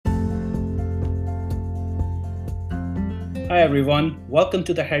Hi everyone, welcome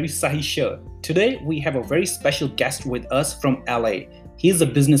to the Harry Sahi Show. Today we have a very special guest with us from LA. He is a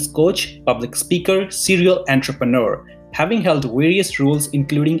business coach, public speaker, serial entrepreneur, having held various roles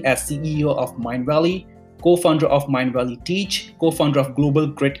including as CEO of Mindvalley, co-founder of Mindvalley Teach, co-founder of Global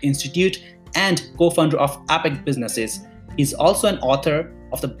Grit Institute, and co-founder of Epic Businesses. He's also an author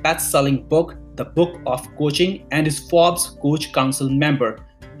of the best-selling book, The Book of Coaching, and is Forbes Coach Council member.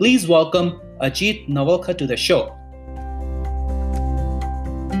 Please welcome Ajit Nawalkar to the show.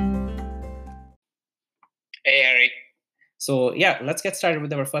 Hey, Harry. So, let's get started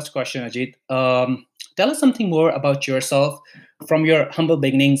with our first question, Ajit. Tell us something more about yourself from your humble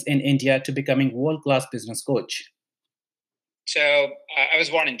beginnings in India to becoming world-class business coach. So, I was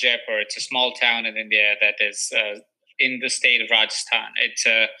born in Jaipur. It's a small town in India that is in the state of Rajasthan. It's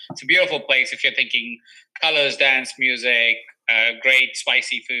a beautiful place. If you're thinking colors, dance, music, great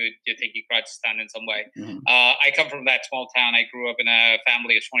spicy food, you're thinking Rajasthan in some way. Mm-hmm. I come from that small town. I grew up in a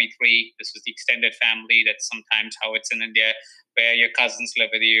family of 23. This was the extended family. That's sometimes how it's in India, where your cousins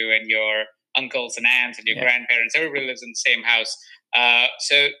live with you and your uncles and aunts and your grandparents. Everybody lives in the same house.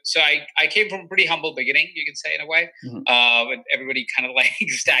 So I came from a pretty humble beginning, you can say, in a way. Mm-hmm. With everybody kind of like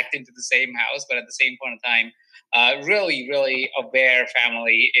stacked into the same house, but at the same point in time, really aware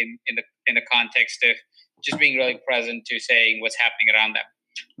family in the context of just being really present to saying what's happening around them,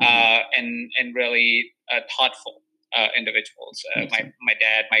 and really thoughtful individuals. My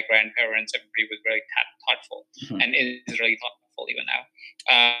dad, my grandparents, everybody was very thoughtful, and is really thoughtful even now.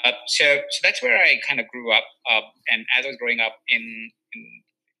 So that's where I kind of grew up, and as I was growing up in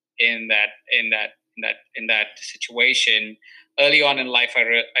that situation, early on in life, I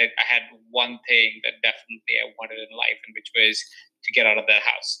had one thing that definitely I wanted in life, and which was to get out of the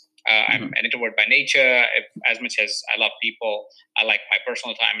house. I'm an introvert by nature. As much as I love people, I like my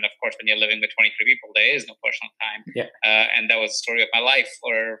personal time. And of course, when you're living with 23 people, there is no personal time. And that was the story of my life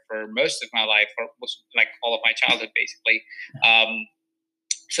for most of my life, for like all of my childhood, basically.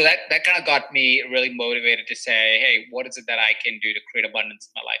 So that kind of got me really motivated to say, hey, what is it that I can do to create abundance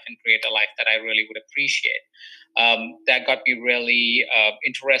in my life and create a life that I really would appreciate? That got me really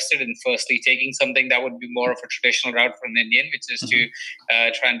interested in firstly taking something that would be more of a traditional route for an Indian, which is to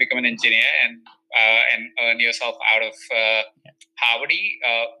try and become an engineer and earn yourself out of poverty.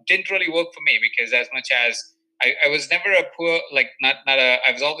 Didn't really work for me because as much as I was never a poor,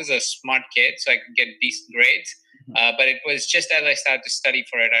 I was always a smart kid, so I could get decent grades. But it was just as I started to study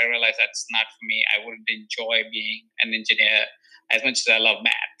for it, I realized that's not for me. I wouldn't enjoy being an engineer as much as I love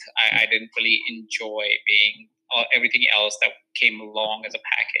math. I didn't really enjoy being everything else that came along as a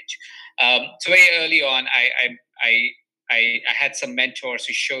package. So very early on, I had some mentors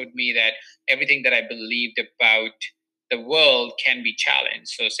who showed me that everything that I believed about the world can be challenged.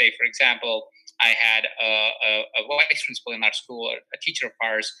 So say, for example, I had a vice principal in our school, a teacher of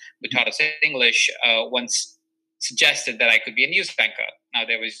ours who taught us English, once suggested that I could be a news anchor. Now,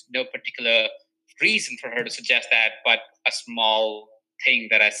 there was no particular reason for her to suggest that, but a small thing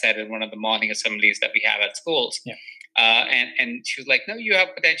that I said in one of the morning assemblies that we have at schools. And she was like, no, you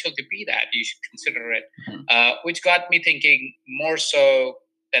have potential to be that. You should consider it. Which got me thinking more so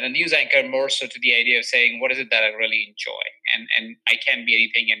than a news anchor, more so to the idea of saying, what is it that I really enjoy? And I can be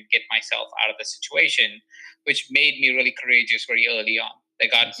anything and get myself out of the situation, which made me really courageous very early on.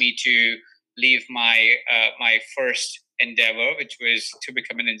 That got me to leave my first endeavor, which was to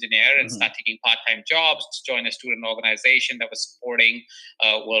become an engineer and start taking part-time jobs, to join a student organization that was supporting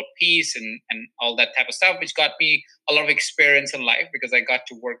world peace and all that type of stuff, which got me a lot of experience in life because I got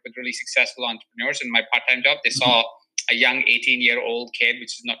to work with really successful entrepreneurs in my part-time job. They saw a young 18-year-old kid,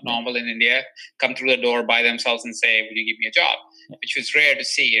 which is not normal in India, come through the door by themselves and say, will you give me a job? Which was rare to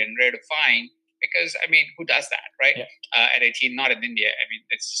see and rare to find because, I mean, who does that, right? At 18, not in India. I mean,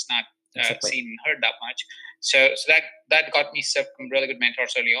 it's just not seen and heard that much. So that got me some really good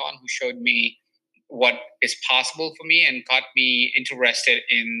mentors early on who showed me what is possible for me and got me interested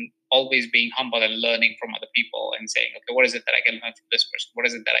in always being humble and learning from other people and saying, okay, what is it that I can learn from this person? What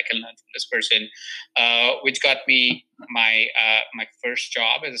is it that I can learn from this person? Which got me my first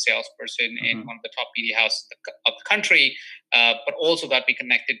job as a salesperson in one of the top media houses of the country, but also got me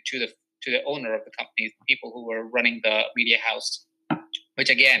connected to the owner of the company, the people who were running the media house, which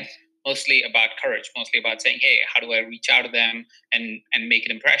again, mostly about courage, mostly about saying, hey, how do I reach out to them and make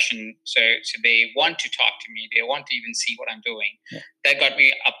an impression so they want to talk to me, they want to even see what I'm doing. That got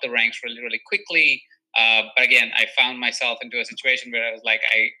me up the ranks really, really quickly. But again, I found myself into a situation where I was like,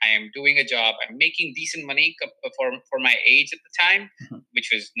 I am doing a job. I'm making decent money for my age at the time, which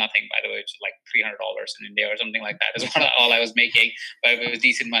was nothing, by the way. It was like $300 in India or something like that. Is all I was making, but it was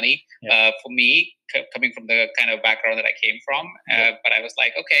decent money for me, coming from the kind of background that I came from. But I was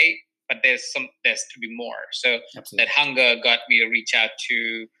like, okay, but there's to be more. So that hunger got me to reach out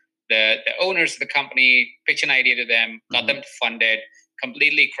to the owners of the company, pitch an idea to them, got them to fund it,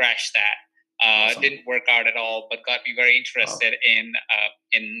 completely crashed that. Didn't work out at all, but got me very interested in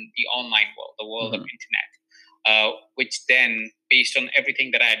the online world, the world of internet, which then, based on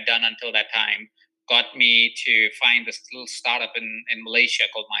everything that I had done until that time, got me to find this little startup in Malaysia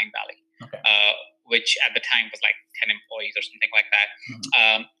called Mindvalley, which at the time was like 10 employees or something like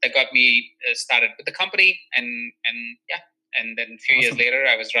that. That got me started with the company, and then a few years later,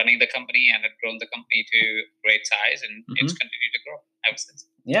 I was running the company and had grown the company to great size, and it's continued to grow ever since.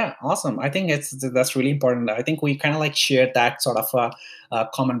 Yeah, awesome. I think that's really important. I think we kind of like shared that sort of a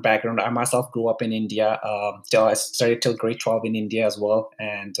common background. I myself grew up in India. I studied till grade 12 in India as well,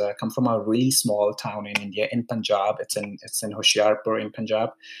 and come from a really small town in India, in Punjab. It's in Hoshiarpur in Punjab.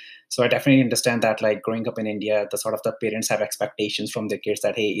 So I definitely understand that, like growing up in India, the parents have expectations from their kids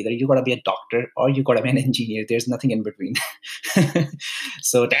that, hey, either you got to be a doctor or you got to be an engineer. There's nothing in between.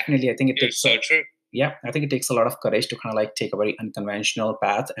 So definitely, I think it takes so true. Yeah, I think it takes a lot of courage to kind of like take a very unconventional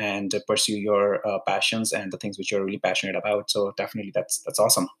path and pursue your passions and the things which you're really passionate about. So definitely, that's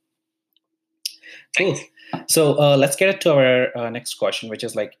awesome. Cool. So let's get to our next question, which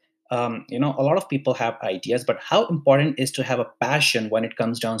is like, a lot of people have ideas, but how important is to have a passion when it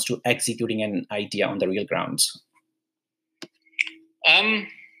comes down to executing an idea on the real grounds?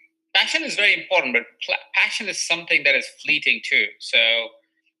 Passion is very important, but passion is something that is fleeting too. So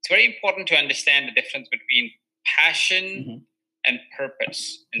it's very important to understand the difference between passion and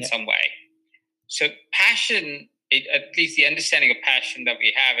purpose in some way. So passion, at least the understanding of passion that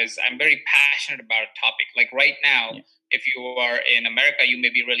we have is I'm very passionate about a topic. Like right now, if you are in America, you may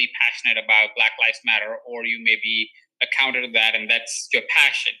be really passionate about Black Lives Matter, or you may be a counter to that, and that's your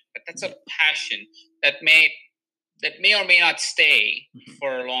passion. But that's a passion that may or may not stay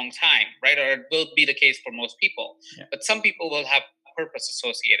for a long time, right? Or it will be the case for most people. But some people will have purpose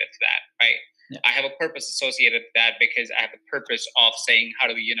associated to that, right? I have a purpose associated to that because I have the purpose of saying, how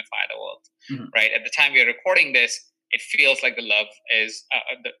do we unify the world, right? At the time we are recording this, it feels like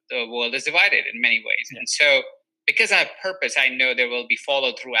the world is divided in many ways. And so because I have purpose, I know there will be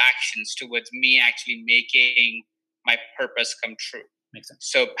follow-through actions towards me actually making my purpose come true. Makes sense.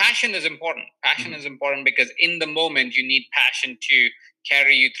 So passion is important. Passion is important because in the moment you need passion to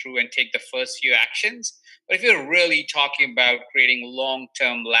carry you through and take the first few actions. But if you're really talking about creating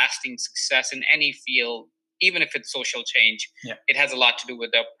long-term lasting success in any field, even if it's social change, it has a lot to do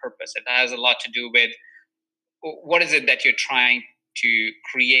with the purpose. It has a lot to do with what is it that you're trying to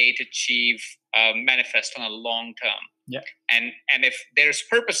create, achieve, manifest on a long term. And if there's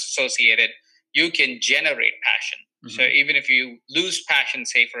purpose associated, you can generate passion. So even if you lose passion,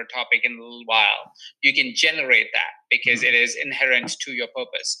 say, for a topic in a little while, you can generate that because it is inherent to your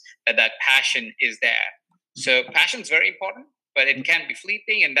purpose, that passion is there. So passion is very important, but it can be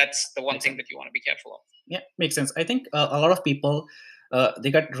fleeting, and that's the one thing that you want to be careful of. Yeah, makes sense. I think a lot of people,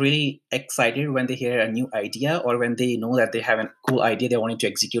 they got really excited when they hear a new idea, or when they know that they have a cool idea they wanted to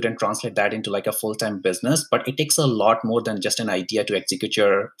execute and translate that into like a full-time business. But it takes a lot more than just an idea to execute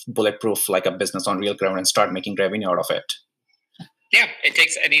your bulletproof, like a business on real ground and start making revenue out of it. Yeah, it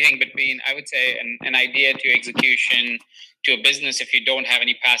takes anything between, I would say, an idea to execution to a business. If you don't have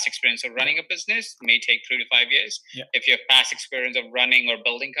any past experience of running a business, it may take 3 to 5 years. If you have past experience of running or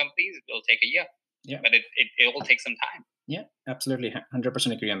building companies, it will take a year. But it will take some time. Yeah, absolutely.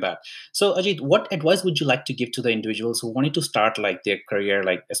 100% agree on that. So Ajit, what advice would you like to give to the individuals who wanted to start like their career,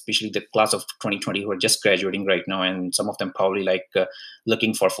 like especially the class of 2020 who are just graduating right now, and some of them probably like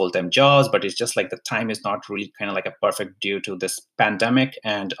looking for full-time jobs, but it's just like the time is not really kind of like a perfect due to this pandemic,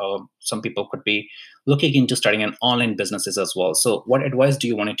 and some people could be looking into starting an online businesses as well. So what advice do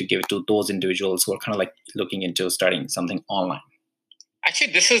you want to give to those individuals who are kind of like looking into starting something online?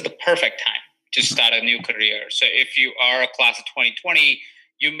 Actually, this is the perfect time to start a new career. So if you are a class of 2020,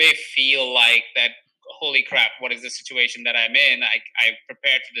 you may feel like that, holy crap, what is the situation that I'm in? I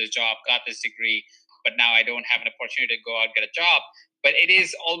prepared for this job, got this degree, but now I don't have an opportunity to go out and get a job. But it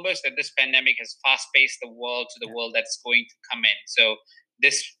is almost that this pandemic has fast-paced the world to the world that's going to come in. So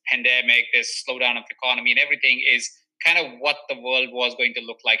this pandemic, this slowdown of economy and everything is kind of what the world was going to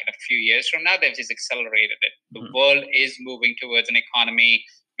look like in a few years from now. They've just accelerated it. The world is moving towards an economy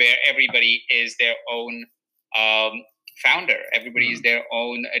where everybody is their own founder. Everybody is their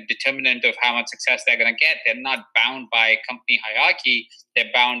own determinant of how much success they're going to get. They're not bound by company hierarchy.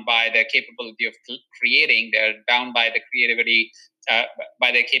 They're bound by their capability of creating. They're bound by the creativity,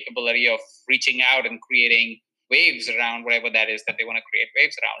 by their capability of reaching out and creating waves around whatever that is that they want to create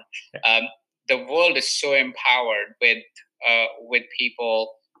waves around. The world is so empowered with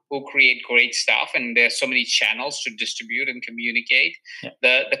people who create great stuff, and there's so many channels to distribute and communicate.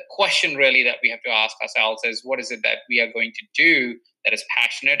 The question really that we have to ask ourselves is, what is it that we are going to do that is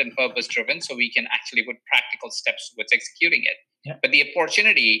passionate and purpose driven, so we can actually put practical steps towards executing it. But the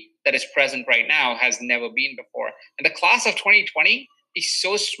opportunity that is present right now has never been before. And the class of 2020 is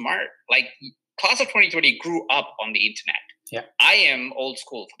so smart. Like, class of 2020 grew up on the internet. I am old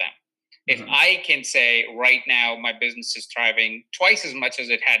school for them. If I can say right now my business is thriving twice as much as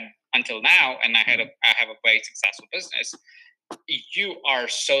it had until now, and I have a very successful business, you are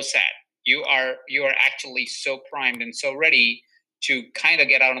so sad. You are actually so primed and so ready to kind of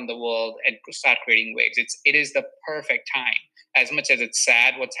get out in the world and start creating waves. It is the perfect time. As much as it's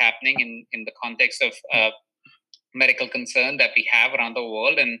sad what's happening in the context of medical concern that we have around the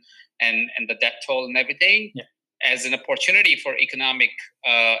world and the death toll and everything. As an opportunity for economic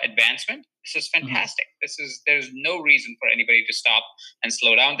advancement, this is fantastic. There's no reason for anybody to stop and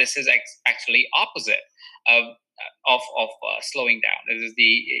slow down. This is actually opposite of slowing down.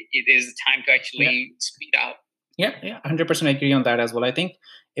 It is the time to actually speed up. 100% agree on that as well. I think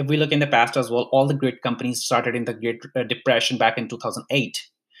if we look in the past as well, all the great companies started in the Great Depression back in 2008.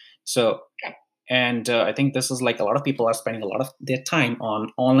 So. And I think this is like a lot of people are spending a lot of their time on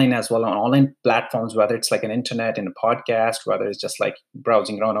online as well, on online platforms, whether it's like an internet and a podcast, whether it's just like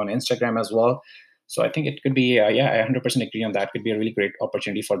browsing around on Instagram as well. So I think it could be, I 100% agree on that. It could be a really great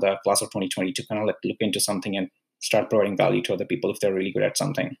opportunity for the class of 2020 to kind of like look into something and start providing value to other people if they're really good at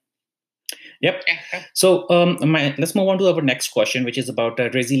something. So let's move on to our next question, which is about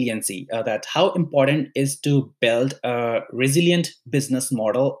resiliency. That how important is to build a resilient business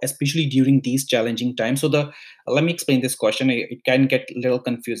model, especially during these challenging times. So let me explain this question. It can get a little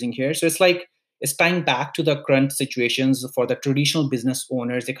confusing here. So it's tying back to the current situations for the traditional business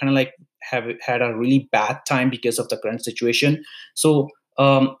owners. They kind of like have had a really bad time because of the current situation. So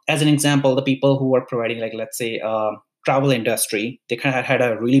as an example, the people who are providing, like, let's say, travel industry, they kind of had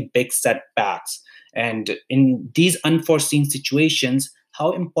a really big setbacks. And in these unforeseen situations,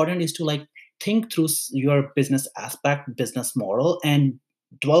 how important is to like think through your business aspect, business model, and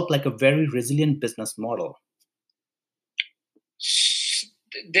develop like a very resilient business model?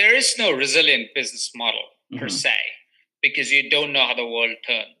 There is no resilient business model per se, because you don't know how the world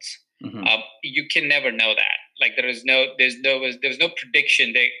turns. You can never know that. Like there's no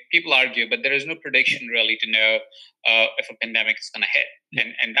prediction. People argue, but there is no prediction really to know if a pandemic is going to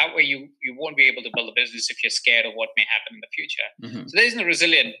hit, and that way you won't be able to build a business if you're scared of what may happen in the future. So there's no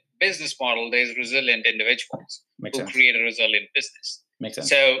resilient business model. There's resilient individuals who create a resilient business. Makes sense.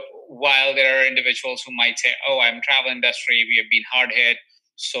 So while there are individuals who might say, "Oh, I'm travel industry. We have been hard hit,"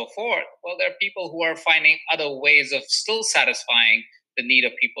 so forth. Well, there are people who are finding other ways of still satisfying the need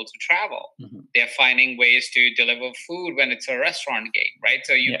of people to travel. They're finding ways to deliver food when it's a restaurant game, right?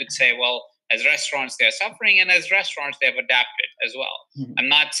 So you could say, well, as restaurants, they're suffering, and as restaurants, they've adapted as well. I'm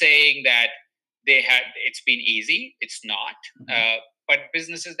not saying that it's been easy. It's not. But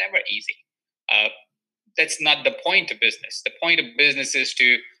business is never easy. That's not the point of business. The point of business is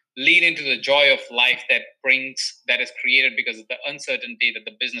to lead into the joy of life that is created because of the uncertainty that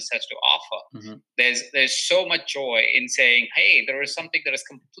the business has to offer. There's so much joy in saying, hey, there is something that is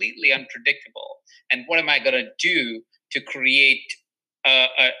completely unpredictable, and what am I going to do to create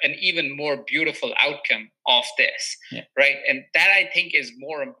an even more beautiful outcome of this, right? And that, I think, is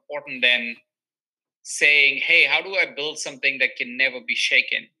more important than saying, hey, how do I build something that can never be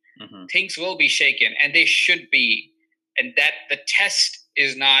shaken? Things will be shaken, and they should be. And that the test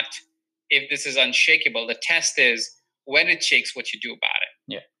is not if this is unshakable. The test is when it shakes, what you do about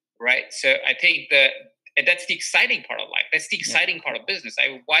it. Right. So I think that's the exciting part of life. That's the exciting part of business.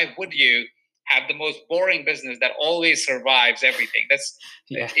 Why would you have the most boring business that always survives everything?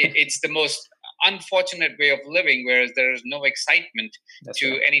 It's the most unfortunate way of living, whereas there is no excitement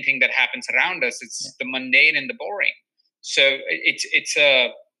to anything that happens around us. It's the mundane and the boring. So it's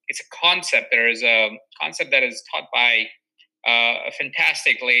a concept. There is a concept that is taught by a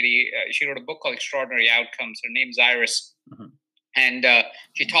fantastic lady. She wrote a book called Extraordinary Outcomes. Her name's Iris. And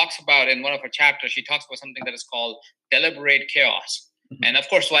she talks about, in one of her chapters, she talks about something that is called deliberate chaos. And of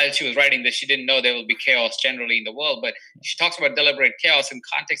course, while she was writing this, she didn't know there will be chaos generally in the world. But she talks about deliberate chaos in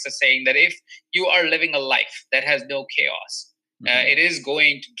context of saying that if you are living a life that has no chaos, it is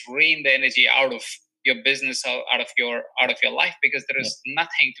going to drain the energy out of your business out of your life, because there is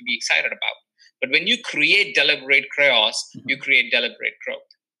nothing to be excited about. But when you create deliberate chaos, you create deliberate growth.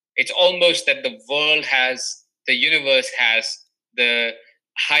 It's almost that the universe has, the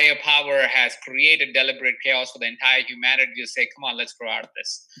higher power has created deliberate chaos for the entire humanity to say, come on, let's grow out of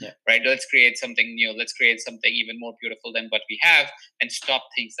this, right? Let's create something new. Let's create something even more beautiful than what we have, and stop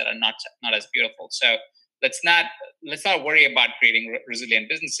things that are not as beautiful. So let's not worry about creating resilient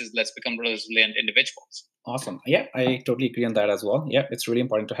businesses. Let's become resilient individuals. Awesome. Yeah, I totally agree on that as well. Yeah, it's really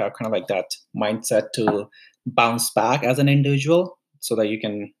important to have kind of like that mindset to bounce back as an individual so that you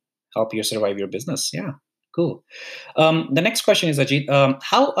can help you survive your business. Yeah, cool. The next question is, Ajit,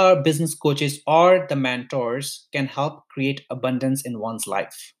 how are business coaches or the mentors can help create abundance in one's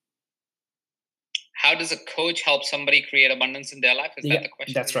life? How does a coach help somebody create abundance in their life? Is that the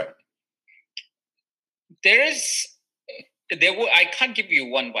question? That's right. I can't give you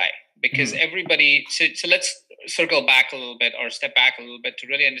one way, because everybody. So let's circle back a little bit, or step back a little bit, to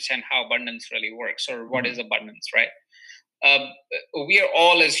really understand how abundance really works, or what is abundance, right? We are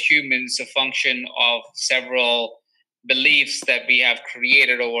all, as humans, a function of several beliefs that we have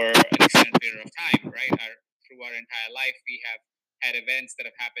created over an extended period of time, right? Through our entire life, we have had events that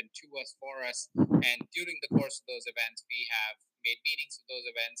have happened to us, for us, and during the course of those events, we have made meanings of those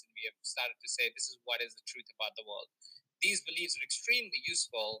events, and we have started to say, this is what is the truth about the world. These beliefs are extremely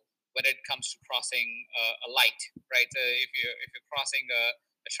useful when it comes to crossing a light, right? If you're crossing a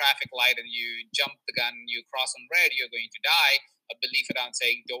traffic light and you jump the gun, you cross on red, you're going to die. A belief around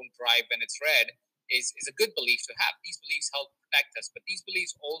saying don't drive when it's red is a good belief to have. These beliefs help protect us, but these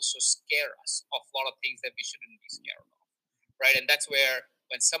beliefs also scare us of a lot of things that we shouldn't be scared of, right? And that's where,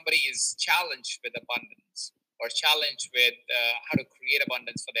 when somebody is challenged with abundance, or challenged with how to create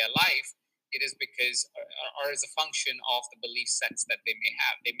abundance for their life, it is because, or as a function of the belief sets that they may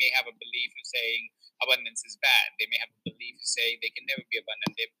have. They may have a belief of saying abundance is bad. They may have a belief of saying they can never be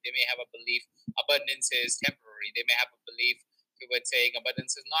abundant. They may have a belief abundance is temporary. They may have a belief towards saying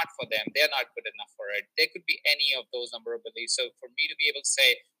abundance is not for them. They're not good enough for it. There could be any of those number of beliefs. So for me to be able to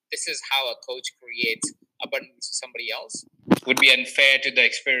say, this is how a coach creates abundance for somebody else, would be unfair to the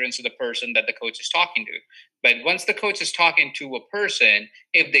experience of the person that the coach is talking to. But once the coach is talking to a person,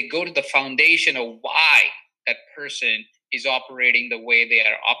 if they go to the foundation of why that person is operating the way they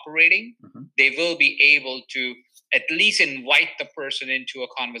are operating, they will be able to at least invite the person into a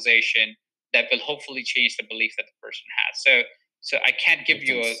conversation that will hopefully change the belief that the person has. So I can't give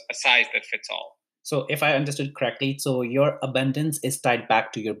you a size that fits all. So if I understood correctly, so your abundance is tied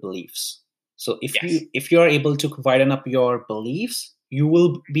back to your beliefs. So if you are able to widen up your beliefs, you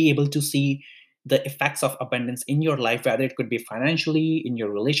will be able to see the effects of abundance in your life, whether it could be financially, in your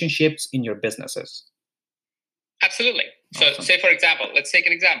relationships, in your businesses. Absolutely. So say, for example, let's take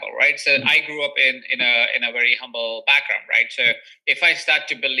an example, right? So I grew up in a very humble background, right? So if I start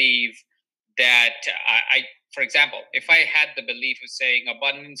to believe that for example, if I had the belief of saying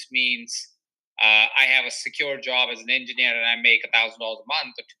abundance means I have a secure job as an engineer and I make $1,000 a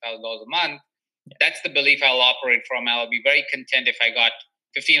month or $2,000 a month, that's the belief I'll operate from. I'll be very content if I got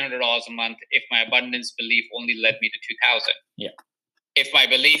 $1,500 a month if my abundance belief only led me to 2,000. Yeah. If my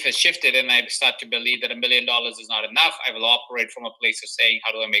belief has shifted and I start to believe that $1 million is not enough, I will operate from a place of saying,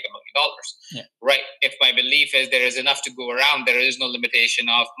 how do I make $1 million? Yeah. Right. If my belief is there is enough to go around, there is no limitation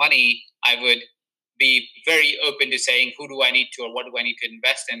of money, I would be very open to saying, who do I need to, or what do I need to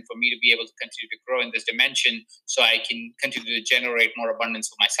invest in for me to be able to continue to grow in this dimension so I can continue to generate more abundance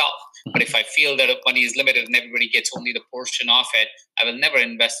for myself. But if I feel that money is limited and everybody gets only the portion of it, I will never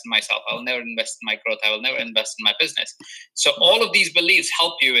invest in myself. I will never invest in my growth. I will never invest in my business. So all of these beliefs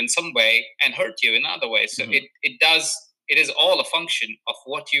help you in some way and hurt you in other ways. So it is all a function of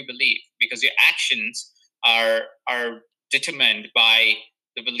what you believe, because your actions are determined by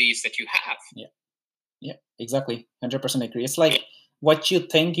the beliefs that you have. Yeah, exactly. 100% agree. It's like what you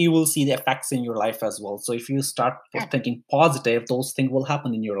think, you will see the effects in your life as well. So if you start thinking positive, those things will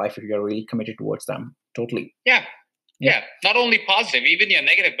happen in your life if you're really committed towards them. Totally. Yeah. Not only positive, even your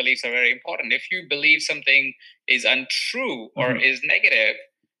negative beliefs are very important. If you believe something is untrue or is negative,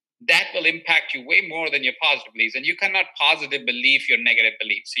 that will impact you way more than your positive beliefs. And you cannot positive believe your negative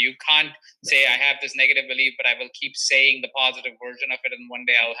beliefs. So you can't say, I have this negative belief, but I will keep saying the positive version of it, and one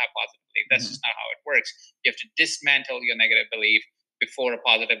day I'll have positive belief. That's just not how it works. You have to dismantle your negative belief before a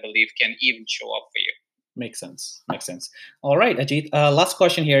positive belief can even show up for you. Makes sense. All right, Ajit. Last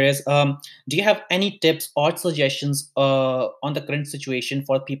question here is, do you have any tips or suggestions on the current situation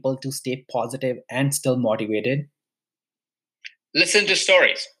for people to stay positive and still motivated? Listen to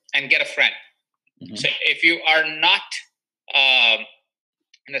stories and get a friend. So if you are not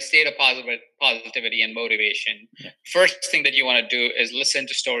in a state of positivity and motivation, Yeah. first thing that you want to do is listen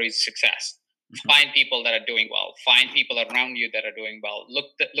to stories of success. Find people that are doing well. Find people around you that are doing well.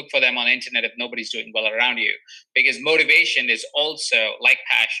 Look for them on the internet if nobody's doing well around you. Because motivation is also, like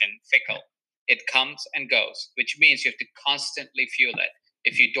passion, fickle. It comes and goes, which means you have to constantly fuel it.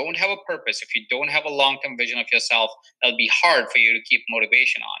 If you don't have a purpose, if you don't have a long-term vision of yourself, it'll be hard for you to keep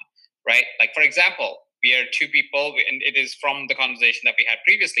motivation on, right? Like, for example, we are two people, and it is from the conversation that we had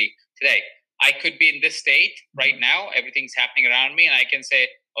previously today. I could be in this state right now. Everything's happening around me, and I can say,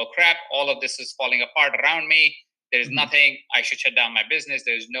 oh crap, all of this is falling apart around me. There's nothing, I should shut down my business.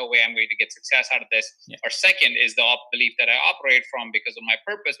 There's no way I'm going to get success out of this. Yeah. Or second is the belief that I operate from because of my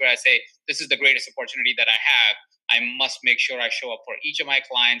purpose, where I say, this is the greatest opportunity that I have. I must make sure I show up for each of my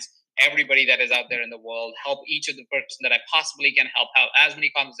clients, everybody that is out there in the world, help each of the person that I possibly can help as many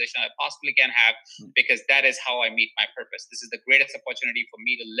conversations I possibly can have, because that is how I meet my purpose. This is the greatest opportunity for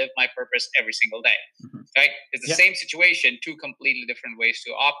me to live my purpose every single day, right? It's the same situation, two completely different ways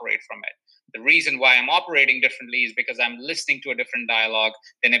to operate from it. The reason why I'm operating differently is because I'm listening to a different dialogue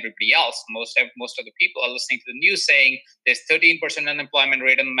than everybody else. Most of the people are listening to the news saying there's 13% unemployment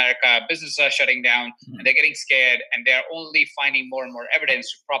rate in America, businesses are shutting down, and they're getting scared, and they're only finding more and more evidence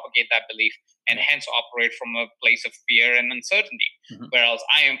to propagate that belief, and hence operate from a place of fear and uncertainty. Whereas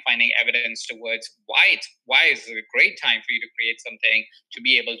I am finding evidence towards why is it a great time for you to create something, to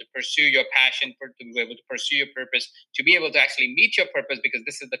be able to pursue your passion, to be able to pursue your purpose, to be able to actually meet your purpose, because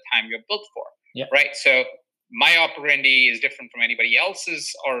this is the time you're built for, right? So my operandi is different from anybody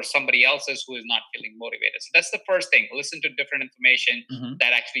else's or somebody else's who is not feeling motivated. So that's the first thing. Listen to different information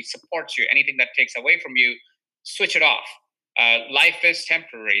that actually supports you. Anything that takes away from you, switch it off. Life is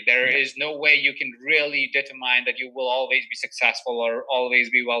temporary. There is no way you can really determine that you will always be successful or always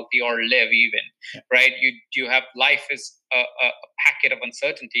be wealthy or live even, right? You have, life is a packet of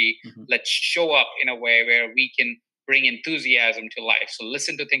uncertainty. Let's show up in a way where we can bring enthusiasm to life. So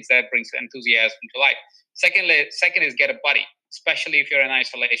listen to things that brings enthusiasm to life. Second is get a buddy, especially if you're in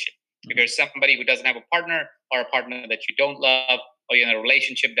isolation. If you're somebody who doesn't have a partner, or a partner that you don't love, or you're in a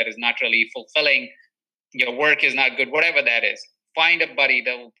relationship that is not really fulfilling, your work is not good, whatever that is, find a buddy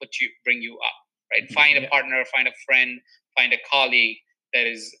that will bring you up, right? Find a partner, find a friend, find a colleague that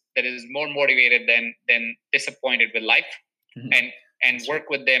is more motivated than disappointed with life, and work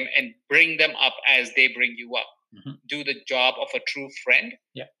with them and bring them up as they bring you up. Do the job of a true friend,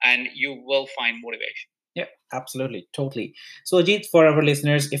 and you will find motivation. Yeah, absolutely. Totally. So Ajit, for our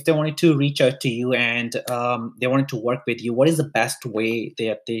listeners, if they wanted to reach out to you and they wanted to work with you, what is the best way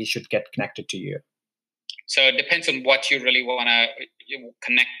that they should get connected to you? So it depends on what you really want to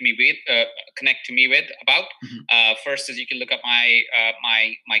connect to me with about. First is you can look up my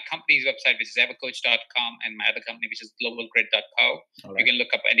company's website, which is evercoach.com, and my other company, which is globalgrid.co. Right. You can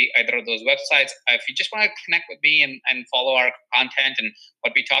look up either of those websites. If you just want to connect with me and follow our content and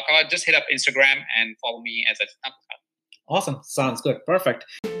what we talk about, just hit up Instagram and follow me as a Awesome. Sounds good. Perfect.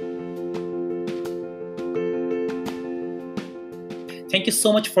 Thank you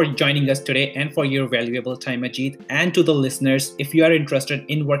so much for joining us today and for your valuable time, Ajit. And to the listeners, if you are interested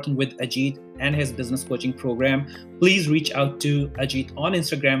in working with Ajit and his business coaching program, please reach out to Ajit on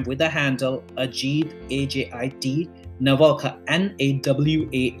Instagram with the handle Ajit, AJIT, Nawalkha,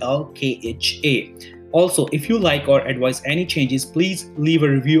 NAWALKHA. Also, if you like or advise any changes, please leave a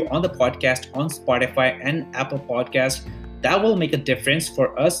review on the podcast on Spotify and Apple Podcasts. That will make a difference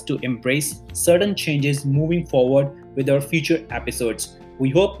for us to embrace certain changes moving forward with our future episodes. We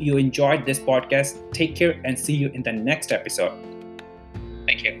hope you enjoyed this podcast. Take care and see you in the next episode.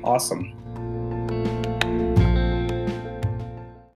 Thank you. Awesome.